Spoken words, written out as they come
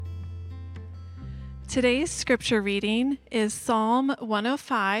Today's scripture reading is Psalm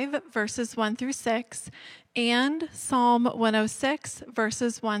 105, verses 1 through 6, and Psalm 106,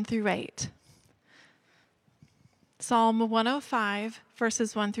 verses 1 through 8. Psalm 105,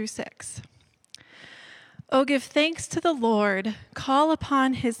 verses 1 through 6. Oh, give thanks to the Lord, call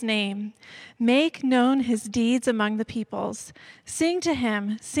upon his name, make known his deeds among the peoples. Sing to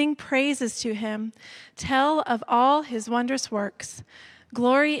him, sing praises to him, tell of all his wondrous works,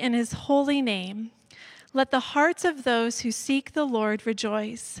 glory in his holy name. Let the hearts of those who seek the Lord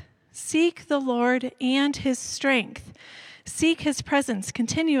rejoice. Seek the Lord and his strength. Seek his presence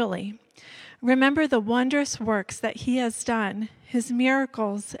continually. Remember the wondrous works that he has done, his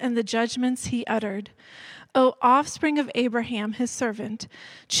miracles and the judgments he uttered. O offspring of Abraham, his servant,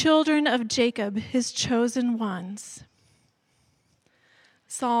 children of Jacob, his chosen ones.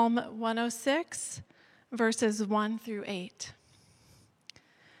 Psalm 106, verses 1 through 8.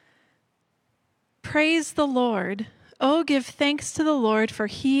 Praise the Lord. Oh, give thanks to the Lord, for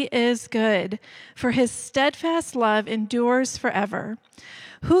he is good, for his steadfast love endures forever.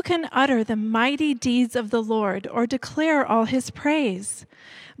 Who can utter the mighty deeds of the Lord or declare all his praise?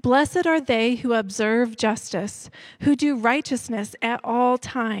 Blessed are they who observe justice, who do righteousness at all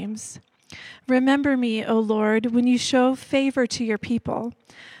times. Remember me, O Lord, when you show favor to your people.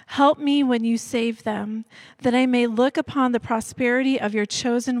 Help me when you save them, that I may look upon the prosperity of your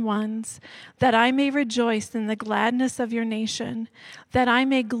chosen ones, that I may rejoice in the gladness of your nation, that I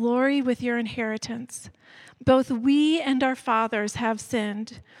may glory with your inheritance. Both we and our fathers have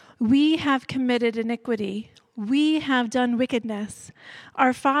sinned. We have committed iniquity. We have done wickedness.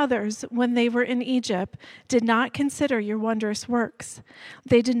 Our fathers, when they were in Egypt, did not consider your wondrous works.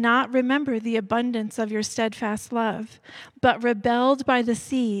 They did not remember the abundance of your steadfast love, but rebelled by the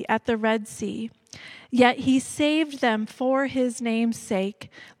sea at the Red Sea. Yet he saved them for his name's sake,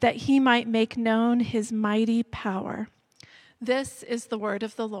 that he might make known his mighty power. This is the word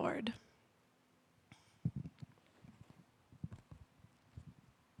of the Lord.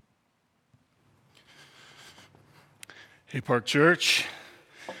 Hey, Park Church.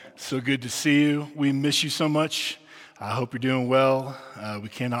 So good to see you. We miss you so much. I hope you're doing well. We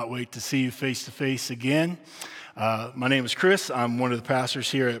cannot wait to see you face to face again. My name is Chris. I'm one of the pastors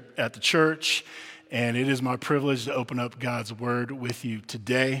here at the church, and it is my privilege to open up God's Word with you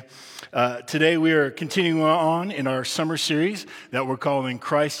today. Today we are continuing on in our summer series that we're calling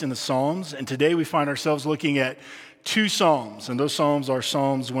Christ in the Psalms, and today we find ourselves looking at two Psalms, and those Psalms are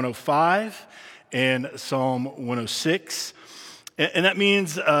Psalms 105 and Psalm 106. And that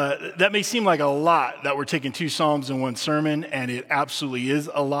means, that may seem like a lot that we're taking two Psalms in one sermon, and it absolutely is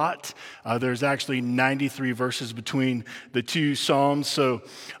a lot. There's actually 93 verses between the two Psalms, so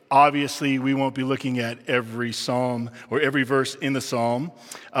obviously we won't be looking at every Psalm or every verse in the Psalm.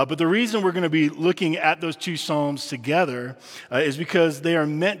 But the reason we're going to be looking at those two Psalms together is because they are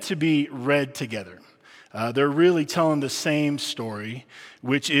meant to be read together. They're really telling the same story,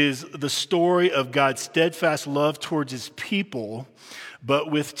 which is the story of God's steadfast love towards his people,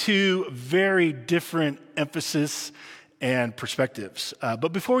 but with two very different emphasis and perspectives.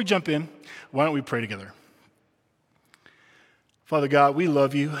 But before we jump in, why don't we pray together? Father God, we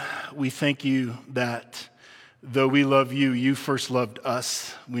love you. We thank you that though we love you, you first loved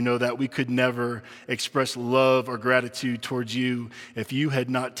us. We know that we could never express love or gratitude towards you if you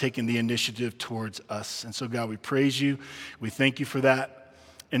had not taken the initiative towards us. And so, God, we praise you. We thank you for that.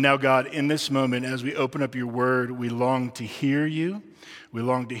 And now, God, in this moment, as we open up your word, we long to hear you. We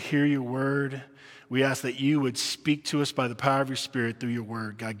long to hear your word. We ask that you would speak to us by the power of your Spirit through your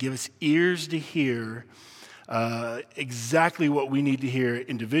word. God, give us ears to hear exactly what we need to hear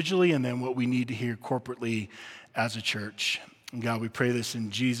individually and then what we need to hear corporately as a church. And God, we pray this in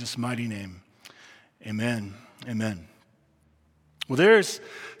Jesus' mighty name. Amen. Amen. Well, there's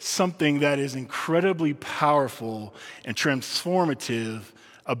something that is incredibly powerful and transformative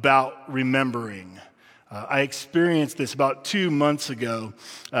about remembering. I experienced this about 2 months ago.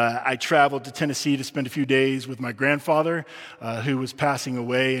 I traveled to Tennessee to spend a few days with my grandfather, who was passing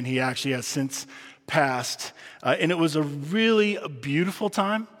away, and he actually has since passed. And it was a really beautiful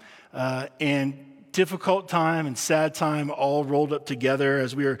time and difficult time and sad time all rolled up together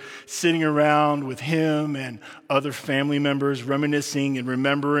as we were sitting around with him and other family members, reminiscing and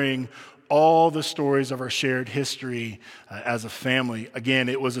remembering all the stories of our shared history as a family. Again,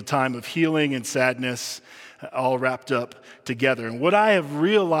 it was a time of healing and sadness all wrapped up together. And what I have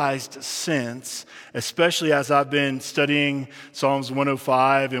realized since, especially as I've been studying Psalms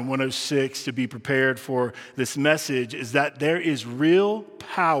 105 and 106 to be prepared for this message, is that there is real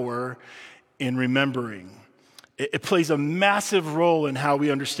power in remembering. It plays a massive role in how we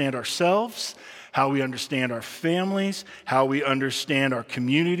understand ourselves, how we understand our families, how we understand our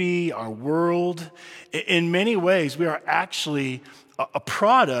community, our world. In many ways, we are actually a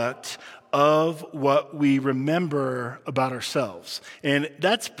product of what we remember about ourselves. And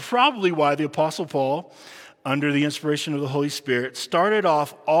that's probably why the Apostle Paul, under the inspiration of the Holy Spirit, started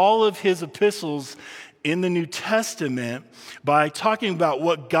off all of his epistles in the New Testament by talking about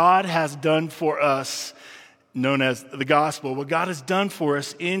what God has done for us, known as the gospel, what God has done for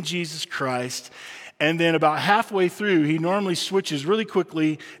us in Jesus Christ. And then about halfway through, he normally switches really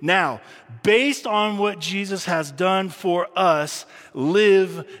quickly. Now, based on what Jesus has done for us,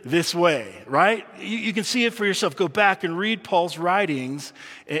 live this way, right? You can see it for yourself. Go back and read Paul's writings,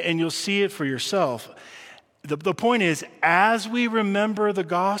 and you'll see it for yourself. The point is, as we remember the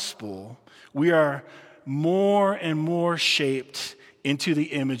gospel, we are more and more shaped into the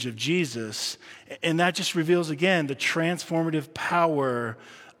image of Jesus. And that just reveals, again, the transformative power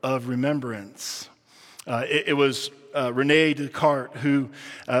of remembrance. It was René Descartes, who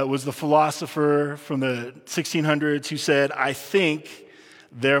was the philosopher from the 1600s, who said, "I think,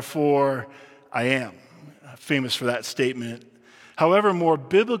 therefore I am." Famous for that statement. However, more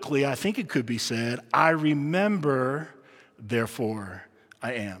biblically, I think it could be said, "I remember, therefore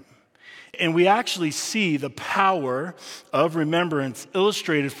I am." And we actually see the power of remembrance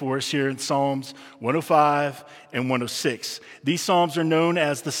illustrated for us here in Psalms 105 and 106. These Psalms are known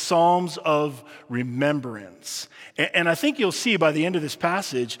as the Psalms of Remembrance. And I think you'll see by the end of this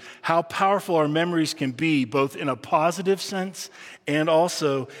passage how powerful our memories can be, both in a positive sense and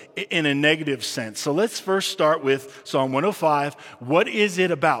also in a negative sense. So let's first start with Psalm 105. What is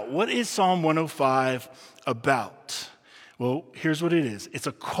it about? What is Psalm 105 about? Well, here's what it is. It's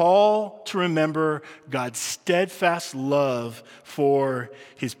a call to remember God's steadfast love for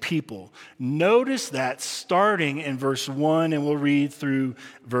his people. Notice that starting in verse 1, and we'll read through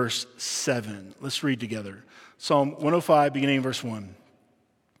verse 7. Let's read together. Psalm 105, beginning in verse 1.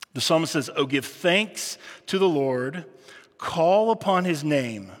 The psalmist says, "Oh, give thanks to the Lord, call upon his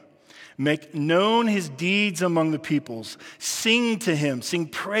name, make known his deeds among the peoples, sing to him, sing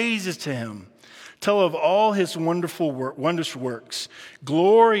praises to him. Tell of all his wondrous works.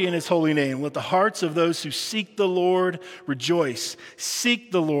 Glory in his holy name. Let the hearts of those who seek the Lord rejoice.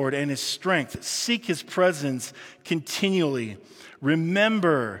 Seek the Lord and his strength. Seek his presence continually.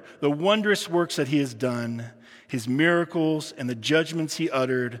 Remember the wondrous works that he has done, his miracles and the judgments he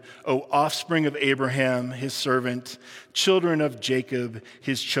uttered, O offspring of Abraham, his servant, children of Jacob,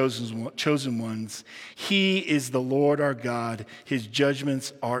 his chosen ones. He is the Lord our God. His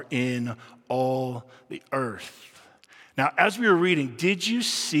judgments are in all the earth." Now, as we were reading, did you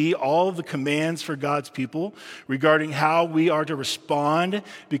see all of the commands for God's people regarding how we are to respond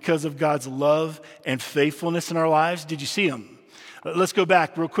because of God's love and faithfulness in our lives? Did you see them? Let's go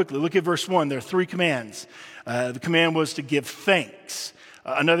back real quickly. Look at verse 1. There are 3 commands. The command was to give thanks.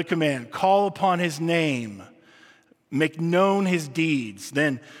 Another command, call upon his name, make known his deeds.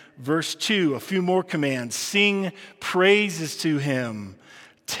 Then verse 2, a few more commands, sing praises to him,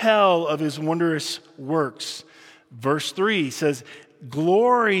 tell of his wondrous works. Verse 3 says,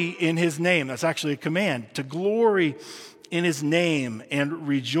 glory in his name. That's actually a command, to glory in his name and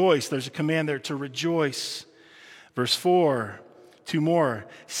rejoice. There's a command there to rejoice. Verse 4, 2 more,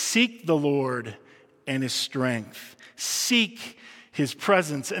 seek the Lord and his strength. Seek his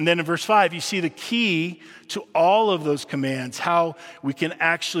presence. And then in verse 5, you see the key to all of those commands, how we can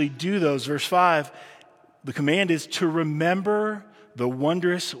actually do those. Verse 5, the command is to remember the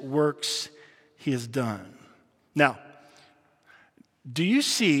wondrous works he has done. Now, do you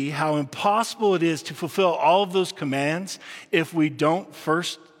see how impossible it is to fulfill all of those commands if we don't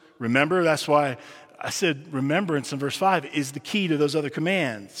first remember? That's why I said remembrance in verse 5 is the key to those other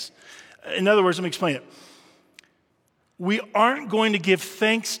commands. In other words, let me explain it. We aren't going to give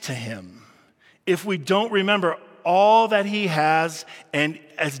thanks to him if we don't remember all that he has and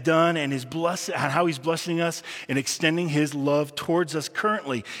has done and his blessing, how he's blessing us and extending his love towards us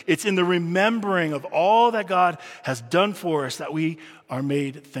currently. It's in the remembering of all that God has done for us that we are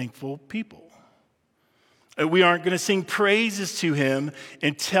made thankful people. We aren't going to sing praises to him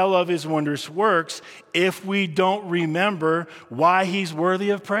and tell of his wondrous works if we don't remember why he's worthy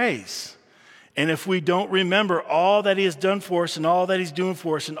of praise. And if we don't remember all that he has done for us and all that he's doing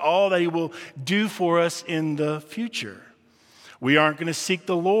for us and all that he will do for us in the future. We aren't going to seek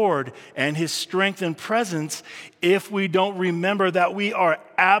the Lord and his strength and presence if we don't remember that we are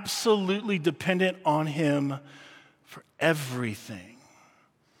absolutely dependent on him for everything.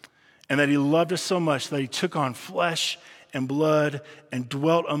 And that he loved us so much that he took on flesh and blood and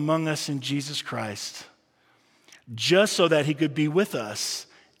dwelt among us in Jesus Christ, just so that he could be with us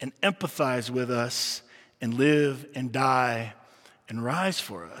and empathize with us and live and die and rise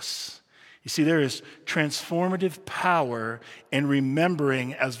for us. You see, there is transformative power in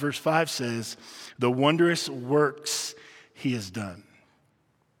remembering, as verse 5 says, the wondrous works he has done.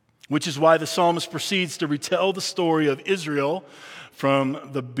 Which is why the psalmist proceeds to retell the story of Israel from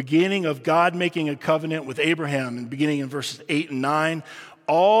the beginning of God making a covenant with Abraham, and beginning in verses 8 and 9,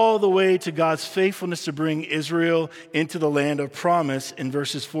 all the way to God's faithfulness to bring Israel into the land of promise in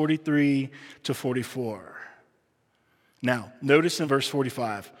verses 43 to 44. Now, notice in verse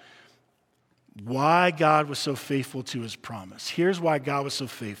 45, why God was so faithful to his promise. Here's why God was so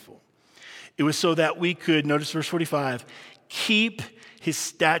faithful. It was so that we could, notice verse 45, keep his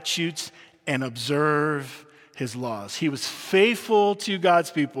statutes and observe his laws. He was faithful to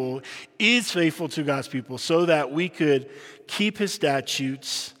God's people, is faithful to God's people, so that we could keep his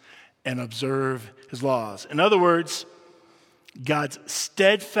statutes and observe his laws. In other words, God's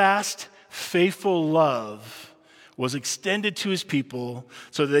steadfast, faithful love was extended to his people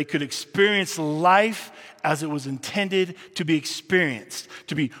so that they could experience life as it was intended to be experienced,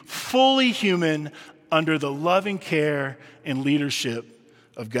 to be fully human under the loving care and leadership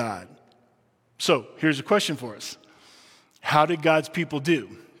of God. So here's a question for us. How did God's people do?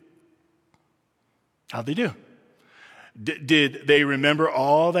 How'd they do? Did they remember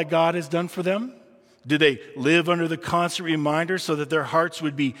all that God has done for them? Did they live under the constant reminder so that their hearts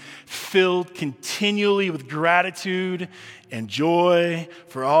would be filled continually with gratitude and joy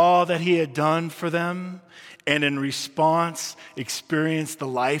for all that he had done for them? And in response, experience the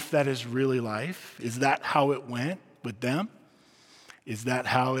life that is really life? Is that how it went with them? Is that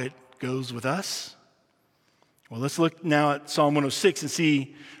how it goes with us? Well, let's look now at Psalm 106 and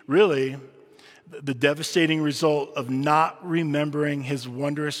see really the devastating result of not remembering his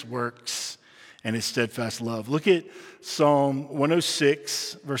wondrous works and his steadfast love. Look at Psalm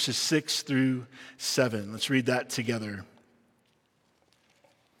 106, verses 6 through 7. Let's read that together.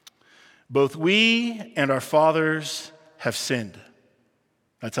 Both we and our fathers have sinned.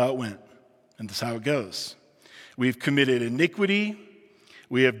 That's how it went, and that's how it goes. We've committed iniquity.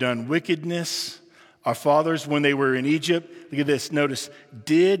 We have done wickedness. Our fathers, when they were in Egypt, look at this, notice,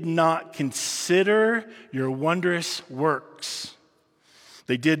 did not consider your wondrous works.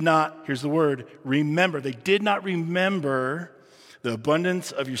 They did not, here's the word, remember. They did not remember the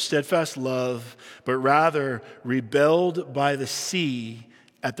abundance of your steadfast love, but rather rebelled by the sea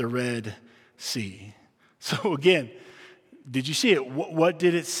at the Red Sea. So again, did you see it? What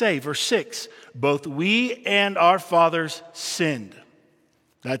did it say? Verse 6, both we and our fathers sinned.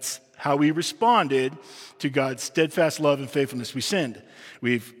 That's how we responded to God's steadfast love and faithfulness. We sinned.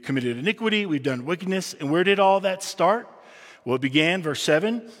 We've committed iniquity. We've done wickedness. And where did all that start? Well, it began, verse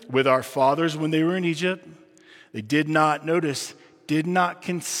 7, with our fathers when they were in Egypt. They did not, notice, did not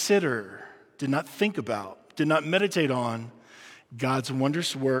consider, did not think about, did not meditate on God's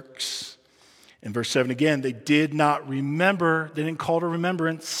wondrous works. In verse 7 again, they did not remember, they didn't call to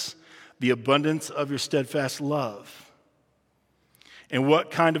remembrance the abundance of your steadfast love. And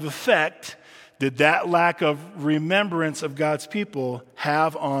what kind of effect did that lack of remembrance of God's people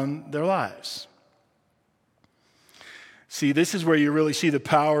have on their lives? See, this is where you really see the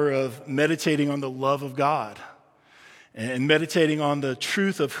power of meditating on the love of God and meditating on the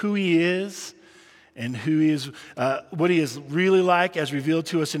truth of who he is and who he is, what he is really like as revealed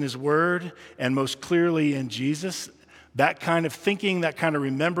to us in his word and most clearly in Jesus. That kind of thinking, that kind of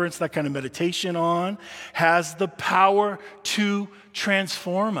remembrance, that kind of meditation on has the power to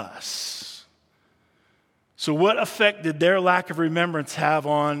transform us. So what effect did their lack of remembrance have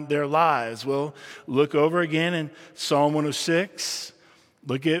on their lives? Well, look over again in Psalm 106.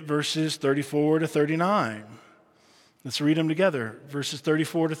 Look at verses 34 to 39. Let's read them together. Verses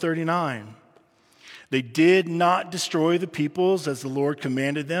 34 to 39. They did not destroy the peoples as the Lord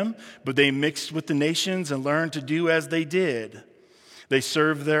commanded them, but they mixed with the nations and learned to do as they did. They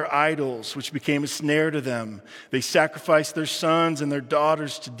served their idols, which became a snare to them. They sacrificed their sons and their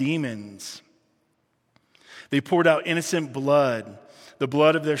daughters to demons. They poured out innocent blood, the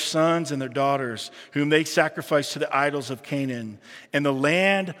blood of their sons and their daughters, whom they sacrificed to the idols of Canaan. And the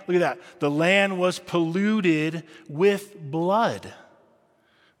land, look at that, the land was polluted with blood.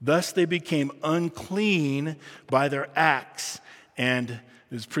 Thus they became unclean by their acts, and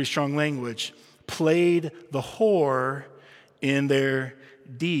this is pretty strong language, played the whore in their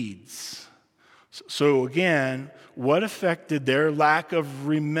deeds. So again, what effect did their lack of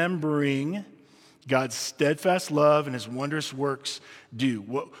remembering God's steadfast love and his wondrous works do?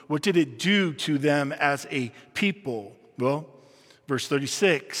 What did it do to them as a people? Well, verse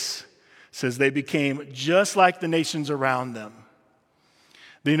 36 says they became just like the nations around them.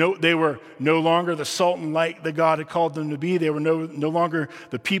 They were no longer the salt and light that God had called them to be. They were no longer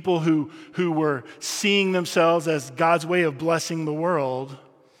the people who were seeing themselves as God's way of blessing the world.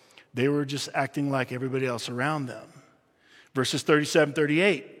 They were just acting like everybody else around them. Verses 37,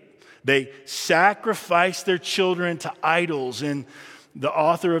 38. They sacrificed their children to idols. And the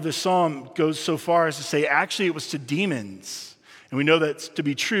author of the psalm goes so far as to say, actually, it was to demons. And we know that's to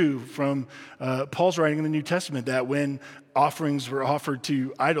be true from Paul's writing in the New Testament, that when offerings were offered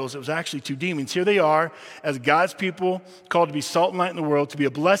to idols, it was actually to demons. Here they are as God's people, called to be salt and light in the world, to be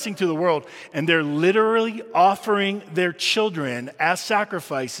a blessing to the world, and they're literally offering their children as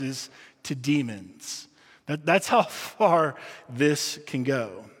sacrifices to demons. That's how far this can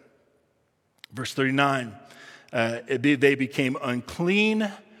go. Verse 39, they became unclean,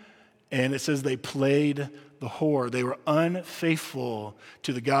 and it says they played the whore. They were unfaithful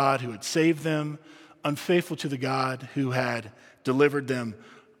to the God who had saved them, unfaithful to the God who had delivered them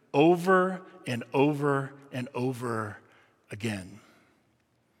over and over and over again.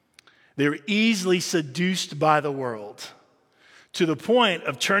 They were easily seduced by the world to the point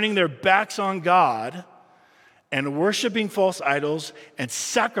of turning their backs on God and worshiping false idols and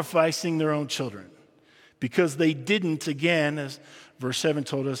sacrificing their own children because they didn't, again, as verse 7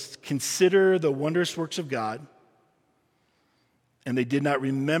 told us, consider the wondrous works of God, and they did not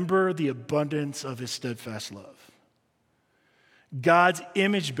remember the abundance of his steadfast love. God's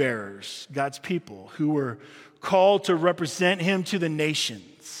image bearers, God's people who were called to represent him to the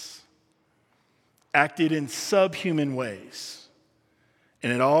nations, acted in subhuman ways.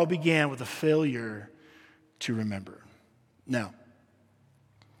 And it all began with a failure to remember. Now,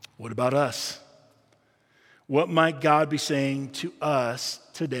 what about us? What might God be saying to us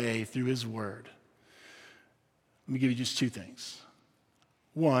today through his word? Let me give you just two things.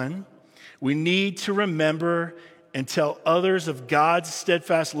 One, we need to remember and tell others of God's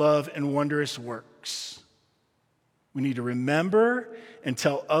steadfast love and wondrous works. We need to remember and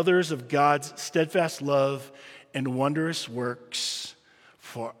tell others of God's steadfast love and wondrous works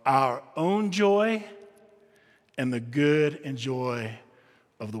for our own joy and the good and joy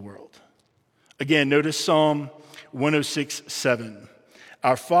of the world. Again, notice Psalm 106:7.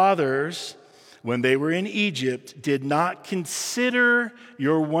 Our fathers, when they were in Egypt, did not consider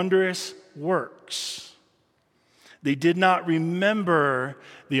your wondrous works. They did not remember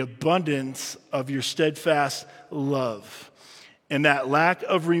the abundance of your steadfast love. And that lack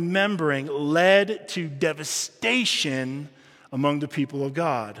of remembering led to devastation among the people of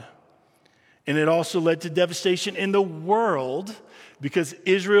God. And it also led to devastation in the world because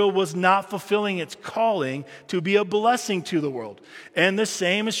Israel was not fulfilling its calling to be a blessing to the world. And the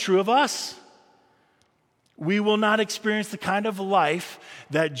same is true of us. We will not experience the kind of life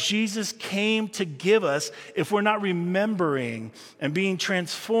that Jesus came to give us if we're not remembering and being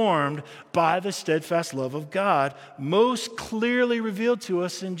transformed by the steadfast love of God, most clearly revealed to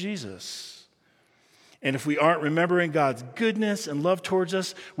us in Jesus. And if we aren't remembering God's goodness and love towards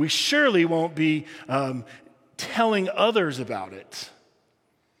us, we surely won't be telling others about it.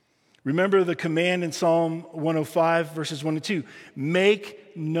 Remember the command in Psalm 105, verses 1 and 2.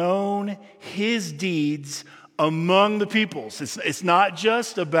 Make known his deeds among the peoples. It's not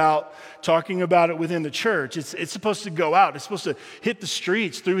just about talking about it within the church. It's supposed to go out. It's supposed to hit the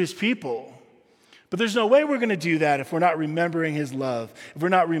streets through his people. But there's no way we're going to do that if we're not remembering his love, if we're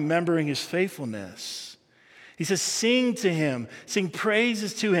not remembering his faithfulness. He says, sing to him, sing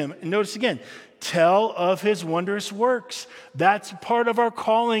praises to him. And notice again, tell of his wondrous works. That's part of our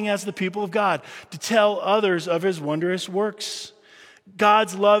calling as the people of God, to tell others of his wondrous works.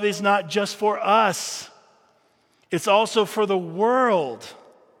 God's love is not just for us. It's also for the world.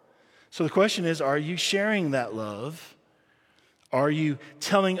 So the question is, are you sharing that love? Are you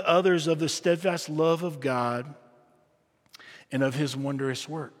telling others of the steadfast love of God and of his wondrous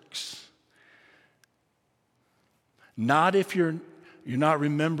works? Not if you're not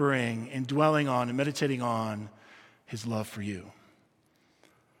remembering and dwelling on and meditating on his love for you.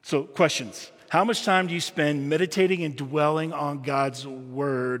 So, questions. How much time do you spend meditating and dwelling on God's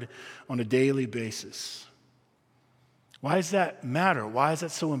word on a daily basis? Why does that matter? Why is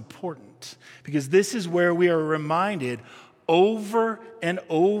that so important? Because this is where we are reminded over and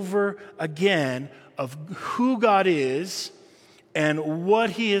over again of who God is and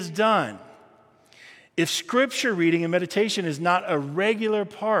what he has done. If scripture reading and meditation is not a regular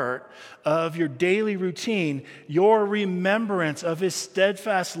part of your daily routine, your remembrance of his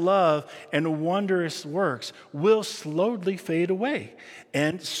steadfast love and wondrous works will slowly fade away.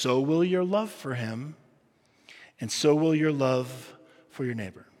 And so will your love for him, and so will your love for your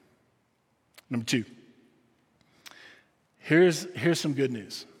neighbor. Number two, Here's some good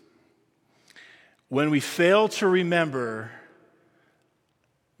news. When we fail to remember,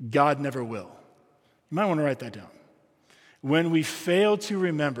 God never will. You might want to write that down. When we fail to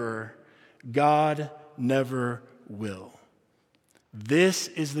remember, God never will. This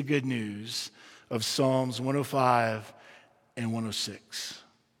is the good news of Psalms 105 and 106.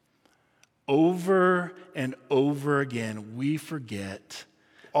 Over and over again, we forget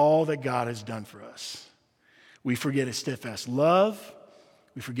all that God has done for us. We forget his steadfast love.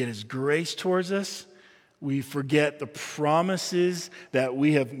 We forget his grace towards us. We forget the promises that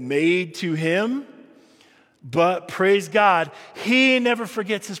we have made to him. But praise God, he never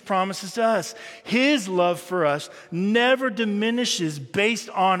forgets his promises to us. His love for us never diminishes based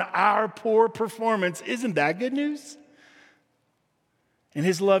on our poor performance. Isn't that good news? And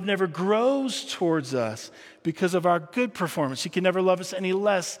his love never grows towards us because of our good performance. He can never love us any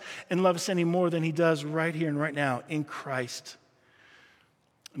less and love us any more than he does right here and right now in Christ.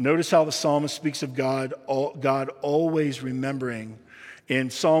 Notice how the psalmist speaks of God always remembering. In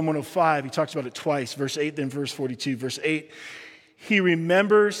Psalm 105, he talks about it twice, verse 8, then verse 42. Verse 8, he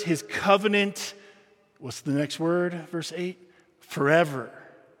remembers his covenant. What's the next word? Verse 8, forever.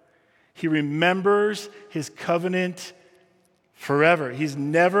 He remembers his covenant forever. He's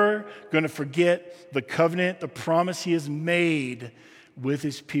never going to forget the covenant, the promise he has made with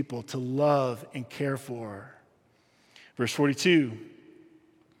his people to love and care for. Verse 42,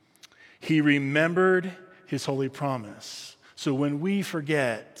 he remembered his holy promise. So when we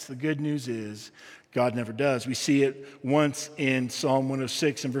forget, the good news is God never does. We see it once in Psalm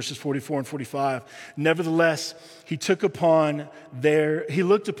 106 in verses 44 and 45. Nevertheless, he looked upon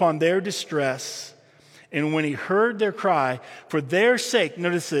their distress, and when he heard their cry, for their sake,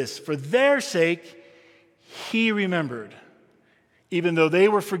 notice this, for their sake, he remembered. Even though they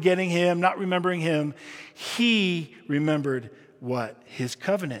were forgetting him, not remembering him, he remembered what? His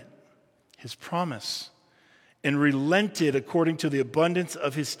covenant, his promise, and relented according to the abundance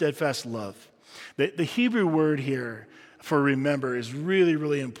of his steadfast love. The Hebrew word here for remember is really,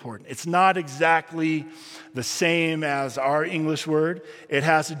 really important. It's not exactly the same as our English word. It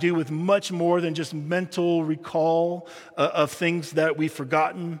has to do with much more than just mental recall of things that we've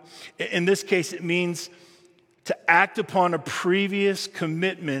forgotten. In this case, it means to act upon a previous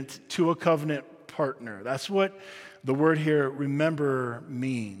commitment to a covenant partner. That's what the word here, remember,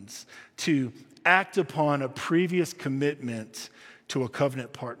 means. To act upon a previous commitment to a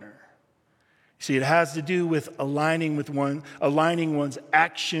covenant partner. See, it has to do with aligning one's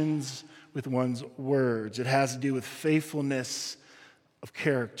actions with one's words. It has to do with faithfulness of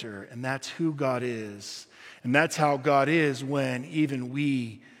character, and that's who God is. And that's how God is when even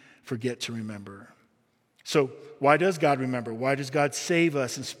we forget to remember. So why does God remember? Why does God save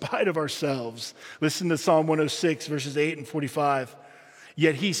us in spite of ourselves? Listen to Psalm 106, verses 8 and 45.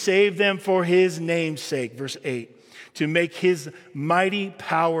 Yet he saved them for his name's sake, verse 8, to make his mighty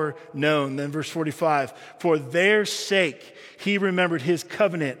power known. Then verse 45, for their sake he remembered his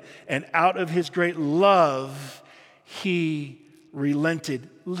covenant, and out of his great love he relented.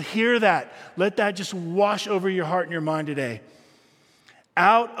 Hear that. Let that just wash over your heart and your mind today.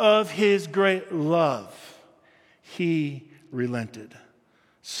 Out of his great love he relented.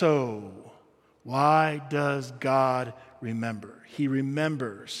 So why does God remember? He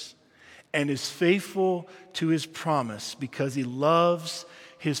remembers and is faithful to his promise because he loves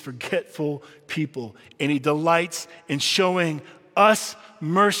his forgetful people, and he delights in showing us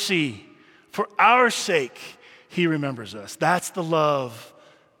mercy. For our sake, he remembers us. That's the love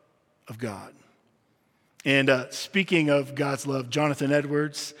of God. And speaking of God's love, Jonathan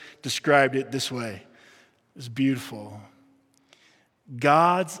Edwards described it this way. It's beautiful.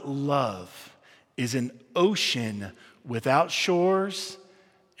 God's love is an ocean without shores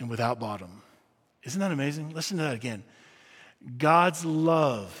and without bottom. Isn't that amazing? Listen to that again. God's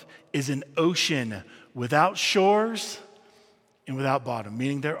love is an ocean without shores and without bottom,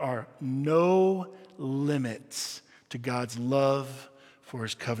 meaning there are no limits to God's love for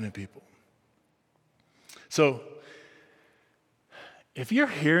his covenant people. So, if you're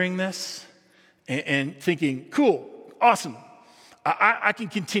hearing this and thinking, cool, awesome, I can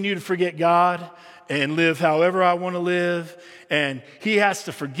continue to forget God and live however I want to live, and he has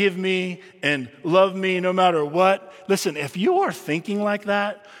to forgive me and love me no matter what. Listen, if you are thinking like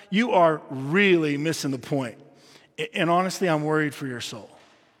that, you are really missing the point. And honestly, I'm worried for your soul.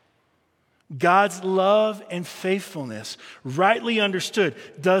 God's love and faithfulness, rightly understood,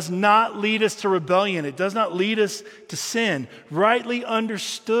 does not lead us to rebellion. It does not lead us to sin. Rightly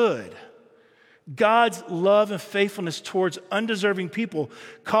understood, God's love and faithfulness towards undeserving people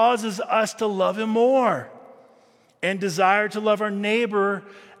causes us to love him more. and desire to love our neighbor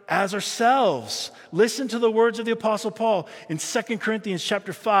as ourselves. Listen to the words of the Apostle Paul in 2 Corinthians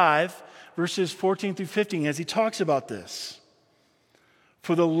chapter 5, verses 14 through 15, as he talks about this.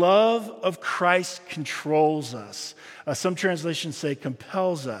 For the love of Christ controls us. Some translations say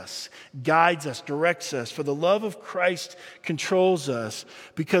compels us, guides us, directs us. For the love of Christ controls us,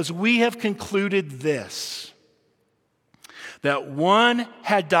 because we have concluded this, that one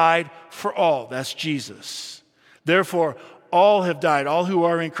had died for all. That's Jesus. Therefore, all have died. All who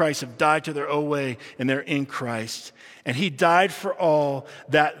are in Christ have died to their own way, and they're in Christ. And he died for all,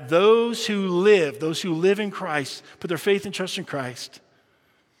 that those who live in Christ, put their faith and trust in Christ,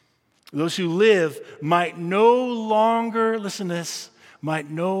 those who live might no longer, listen to this, might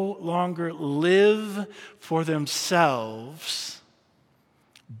no longer live for themselves,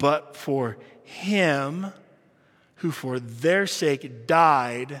 but for him who for their sake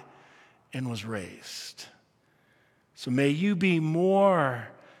died and was raised. So may you be more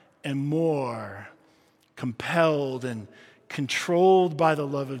and more compelled and controlled by the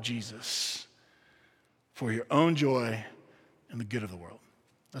love of Jesus for your own joy and the good of the world.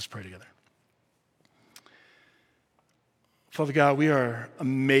 Let's pray together. Father God, we are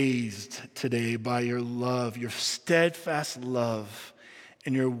amazed today by your love, your steadfast love,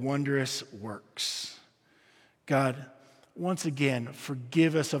 and your wondrous works. God, once again,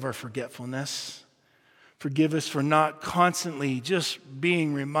 forgive us of our forgetfulness. Forgive us for not constantly just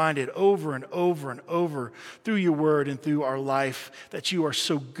being reminded over and over and over through your word and through our life that you are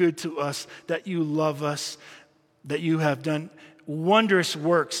so good to us, that you love us, that you have done wondrous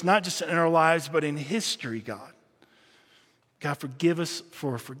works, not just in our lives, but in history, God. God, forgive us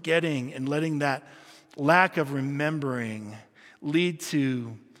for forgetting and letting that lack of remembering lead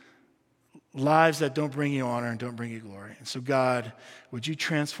to lives that don't bring you honor and don't bring you glory. And so, God, would you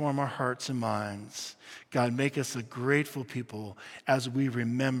transform our hearts and minds? God, make us a grateful people as we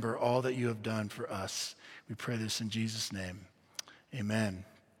remember all that you have done for us. We pray this in Jesus' name. Amen.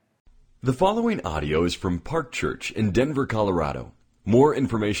 The following audio is from Park Church in Denver, Colorado. More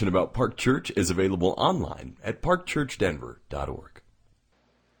information about Park Church is available online at parkchurchdenver.org.